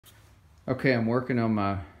Okay, I'm working on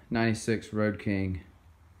my 96 Road King,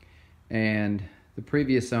 and the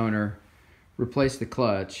previous owner replaced the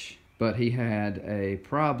clutch, but he had a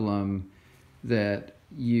problem that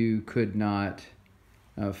you could not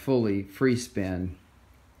fully free spin.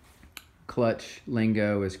 Clutch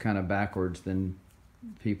lingo is kind of backwards than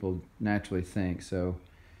people naturally think. So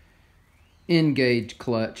engaged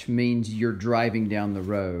clutch means you're driving down the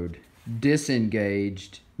road.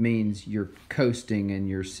 Disengaged means you're coasting and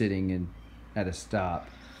you're sitting at a stop.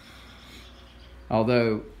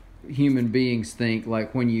 Although human beings think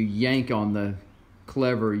like when you yank on the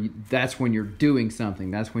clever, that's when you're doing something.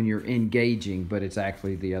 That's when you're engaging, but it's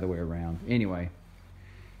actually the other way around. Anyway,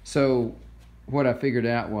 so what I figured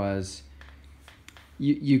out was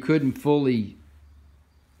you couldn't fully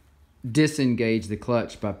disengage the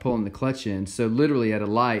clutch by pulling the clutch in. So literally at a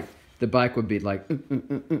light, the bike would be like,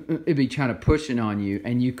 it'd be trying to pushing on you,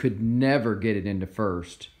 and you could never get it into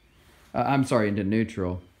first. Into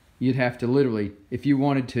neutral. You'd have to literally, if you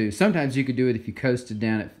wanted to, sometimes you could do it if you coasted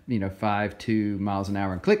down at 5-2 miles an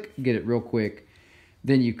hour and click, get it real quick.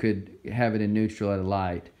 Then you could have it in neutral at a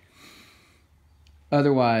light.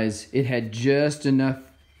 Otherwise, it had just enough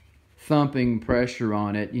thumping pressure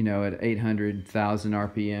on it, at 800,000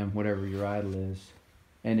 RPM, whatever your idle is,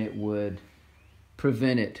 and it would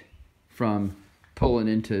prevent it from pulling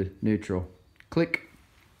into neutral. Click.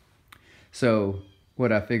 So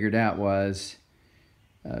what I figured out was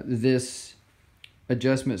this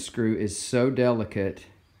adjustment screw is so delicate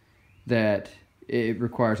that it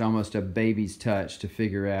requires almost a baby's touch to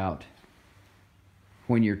figure out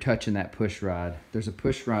when you're touching that push rod. There's a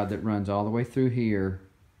push rod that runs all the way through here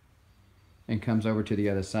and comes over to the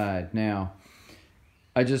other side. Now,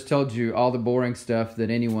 I just told you all the boring stuff that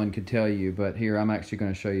anyone could tell you, but here I'm actually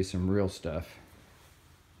going to show you some real stuff.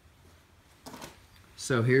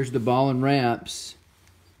 So here's the ball and ramps.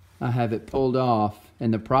 I have it pulled off,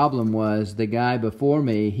 and the problem was the guy before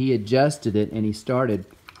me, he adjusted it and he started.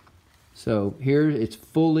 So here it's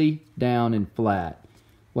fully down and flat.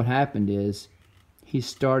 What happened is he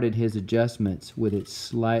started his adjustments with it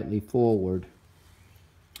slightly forward,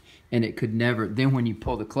 and it could never, then when you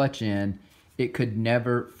pull the clutch in, it could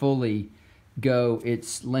never fully go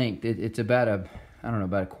its length. It's about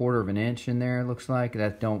about a quarter of an inch in there, it looks like.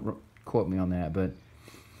 Don't quote me on that, but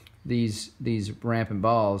these ramp and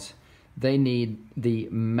balls, they need the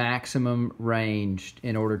maximum range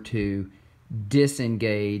in order to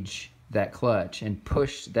disengage that clutch and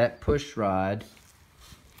push that push rod.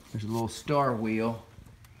 There's a little star wheel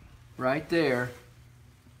right there.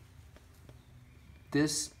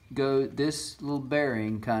 This little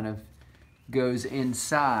bearing kind of goes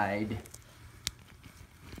inside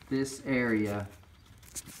this area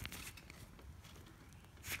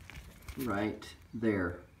right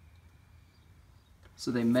there.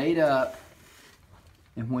 So they made up,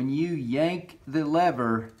 and when you yank the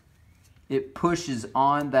lever, it pushes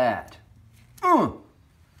on that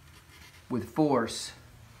with force,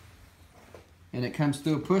 and it comes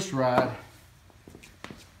through a push rod.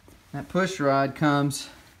 That push rod comes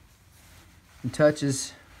and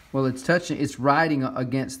touches, well, it's riding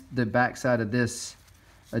against the backside of this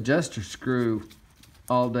adjuster screw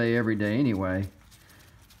all day, every day anyway.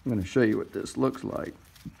 I'm going to show you what this looks like,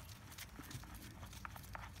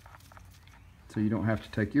 so you don't have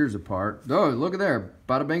to take yours apart. Oh, look at there.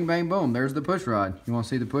 Bada bing, bang, boom. There's the push rod. You want to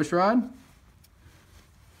see the push rod?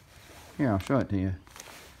 Here, I'll show it to you.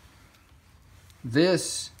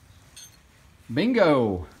 This,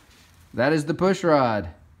 bingo, that is the push rod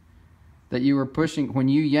that you were pushing. When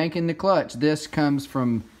you yank in the clutch, this comes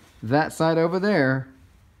from that side over there,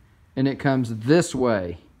 and it comes this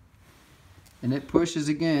way. And it pushes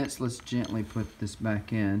against, let's gently put this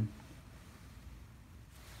back in.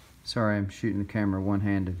 Sorry, I'm shooting the camera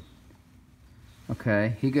one-handed.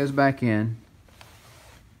 Okay, he goes back in.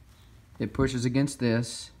 It pushes against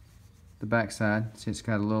this, the back side. See, it's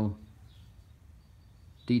got a little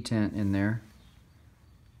detent in there.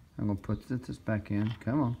 I'm gonna put this back in.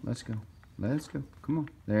 Come on, let's go. Let's go, come on.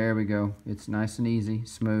 There we go. It's nice and easy,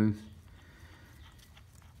 smooth.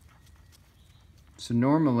 So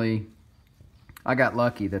normally, I got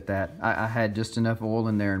lucky that I had just enough oil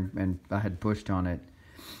in there, and I had pushed on it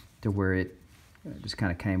to where it just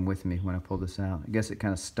kind of came with me when I pulled this out. I guess it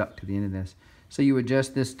kind of stuck to the end of this. So you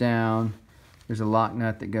adjust this down. There's a lock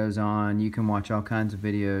nut that goes on. You can watch all kinds of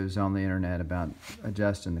videos on the internet about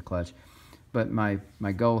adjusting the clutch. But my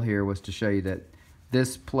goal here was to show you that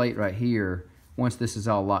this plate right here, once this is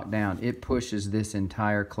all locked down, it pushes this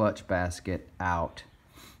entire clutch basket out.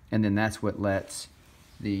 And then that's what lets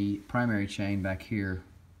the primary chain back here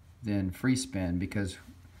then free spin, because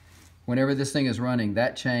Whenever this thing is running,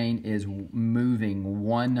 that chain is moving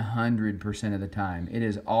 100% of the time. It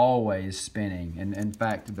is always spinning, and in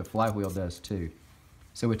fact, the flywheel does too.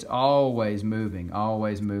 So it's always moving,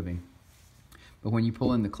 always moving. But when you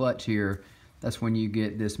pull in the clutch here, that's when you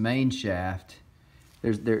get this main shaft.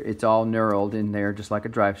 It's all knurled in there, just like a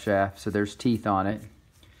drive shaft, so there's teeth on it.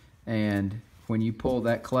 And when you pull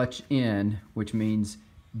that clutch in, which means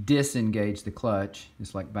disengage the clutch,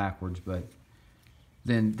 it's like backwards, but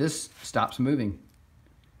then this stops moving.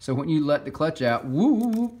 So when you let the clutch out,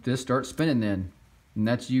 woo, this starts spinning then. And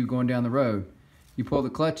that's you going down the road. You pull the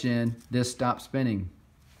clutch in, this stops spinning.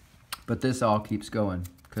 But this all keeps going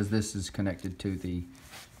because this is connected to the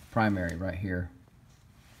primary right here.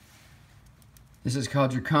 This is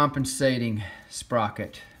called your compensating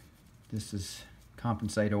sprocket. This is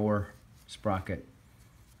compensator sprocket.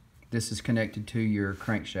 This is connected to your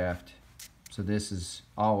crankshaft. So this is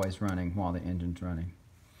always running while the engine's running.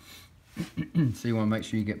 So you want to make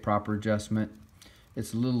sure you get proper adjustment.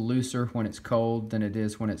 It's a little looser when it's cold than it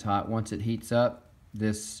is when it's hot. Once it heats up,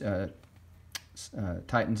 this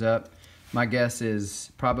tightens up. My guess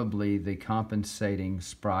is probably the compensating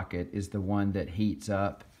sprocket is the one that heats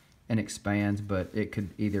up and expands, but it could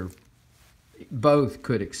both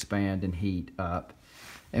could expand and heat up.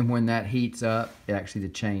 And when that heats up, actually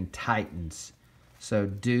the chain tightens. So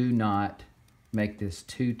do not make this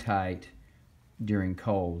too tight during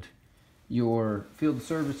cold. Your field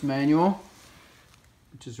service manual,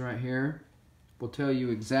 which is right here, will tell you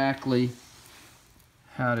exactly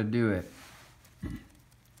how to do it.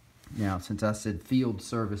 Now, since I said field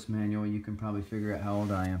service manual, you can probably figure out how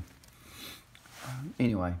old I am.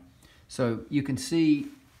 Anyway, so you can see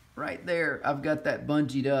right there, I've got that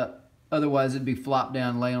bungeed up. Otherwise, it'd be flopped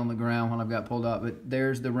down, laying on the ground when I've got pulled up. But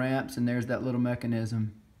there's the ramps, and there's that little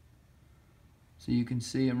mechanism. So you can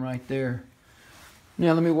see them right there.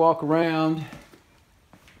 Now let me walk around.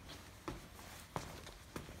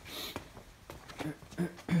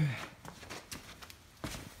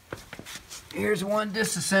 Here's one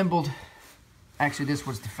disassembled. Actually, this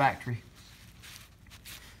was the factory.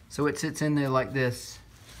 So it sits in there like this.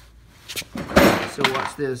 So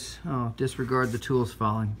watch this. Oh, disregard the tools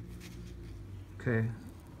falling. Okay.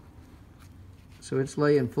 So it's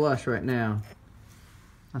laying flush right now.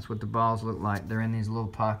 That's what the balls look like. They're in these little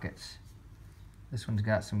pockets. This one's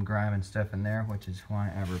got some grime and stuff in there, which is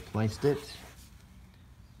why I replaced it.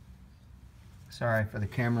 Sorry for the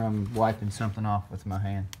camera, I'm wiping something off with my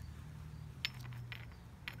hand.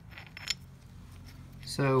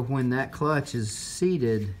 So when that clutch is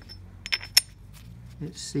seated,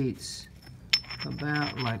 it seats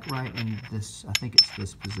about like right in this, I think it's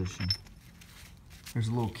this position. There's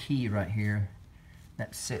a little key right here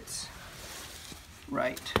that sits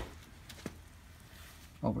right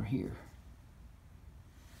over here.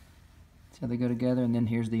 See how they go together, and then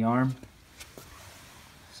here's the arm.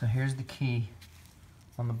 So here's the key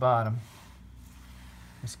on the bottom.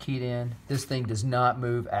 It's keyed in. This thing does not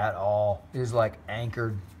move at all. It is like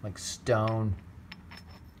anchored, like stone.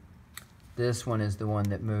 This one is the one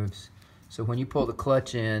that moves. So when you pull the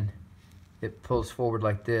clutch in, it pulls forward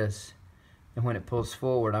like this. And when it pulls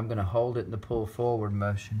forward, I'm gonna hold it in the pull forward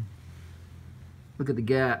motion. Look at the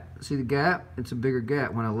gap. See the gap? It's a bigger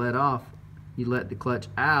gap. When I let off, you let the clutch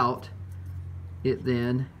out, it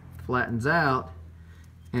then flattens out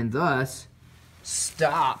and thus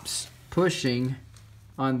stops pushing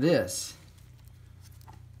on this.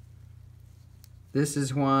 This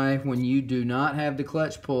is why when you do not have the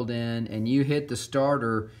clutch pulled in and you hit the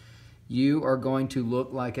starter, you are going to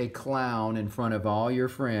look like a clown in front of all your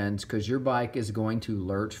friends because your bike is going to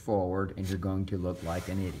lurch forward and you're going to look like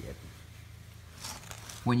an idiot.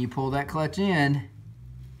 When you pull that clutch in,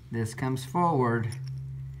 this comes forward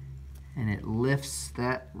and it lifts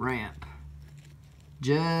that ramp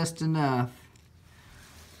just enough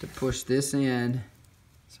to push this in,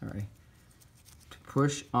 to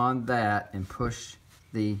push on that and push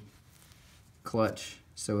the clutch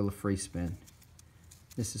so it'll free spin.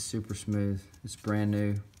 This is super smooth. It's brand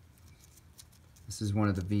new. This is one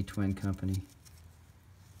of the V-Twin company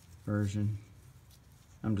version.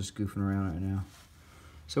 I'm just goofing around right now.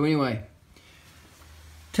 So anyway,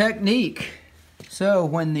 technique. So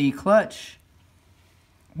when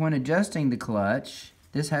adjusting the clutch,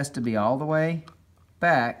 this has to be all the way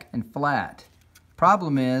back and flat.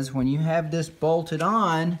 Problem is, when you have this bolted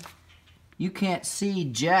on, you can't see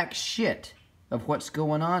jack shit of what's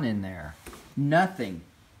going on in there. Nothing.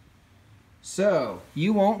 So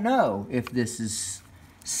you won't know if this is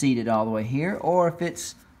seated all the way here or if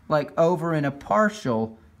it's like over in a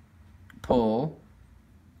partial pull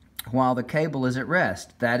while the cable is at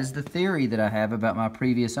rest. That is the theory that I have about my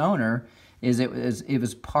previous owner, is it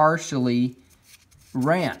was partially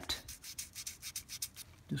ramped.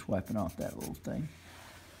 Just wiping off that little thing.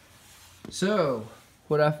 So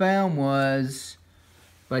what I found was,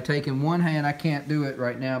 by taking one hand, I can't do it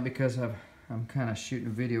right now because I'm kind of shooting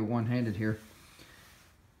a video one-handed here.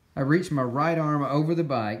 I reached my right arm over the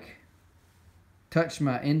bike, touched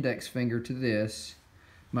my index finger to this,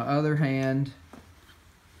 my other hand,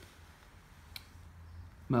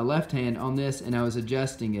 my left hand on this, and I was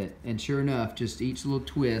adjusting it, and sure enough, just each little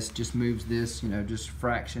twist just moves this, you know, just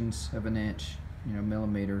fractions of an inch, you know,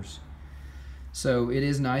 millimeters. So it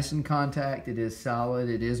is nice in contact, it is solid,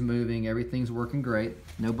 it is moving, everything's working great,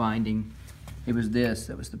 no binding. It was this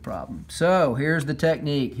that was the problem. So here's the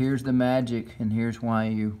technique, here's the magic, and here's why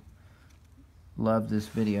you love this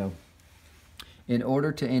video. In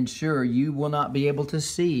order to ensure you will not be able to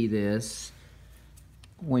see this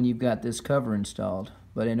when you've got this cover installed,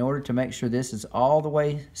 but in order to make sure this is all the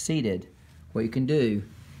way seated, what you can do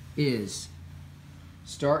is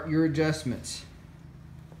start your adjustments.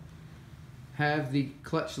 Have the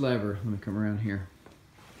clutch lever, let me come around here.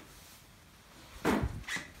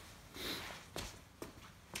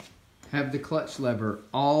 Have the clutch lever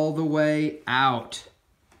all the way out,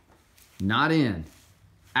 not in,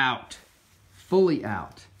 out, fully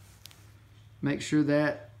out. Make sure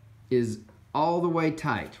that is all the way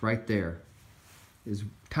tight right there, as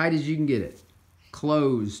tight as you can get it,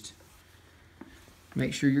 closed.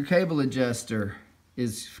 Make sure your cable adjuster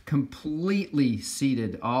is completely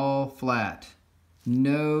seated, all flat,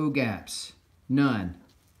 no gaps, none,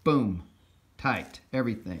 boom, tight,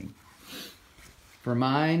 everything. For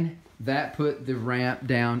mine, that put the ramp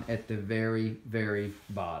down at the very, very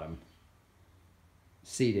bottom,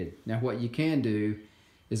 seated. Now what you can do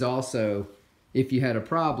is also, if you had a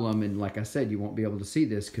problem, and like I said, you won't be able to see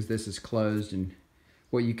this because this is closed, and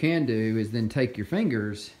what you can do is then take your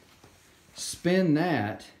fingers, spin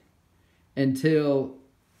that until,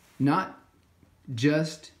 not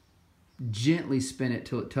just gently spin it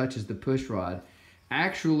till it touches the push rod,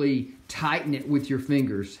 actually tighten it with your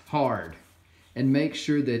fingers hard and make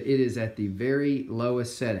sure that it is at the very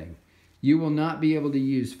lowest setting. You will not be able to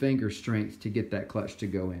use finger strength to get that clutch to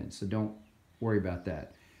go in, so don't worry about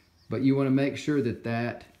that. But you want to make sure that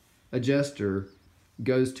that adjuster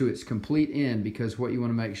goes to its complete end, because what you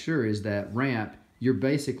want to make sure is that ramp, you're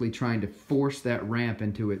basically trying to force that ramp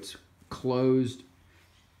into its closed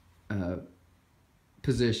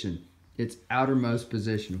position, its outermost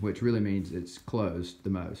position, which really means it's closed the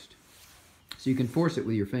most. So you can force it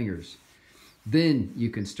with your fingers. Then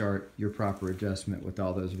you can start your proper adjustment with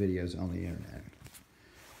all those videos on the internet.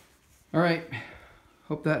 All right,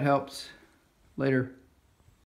 hope that helps. Later.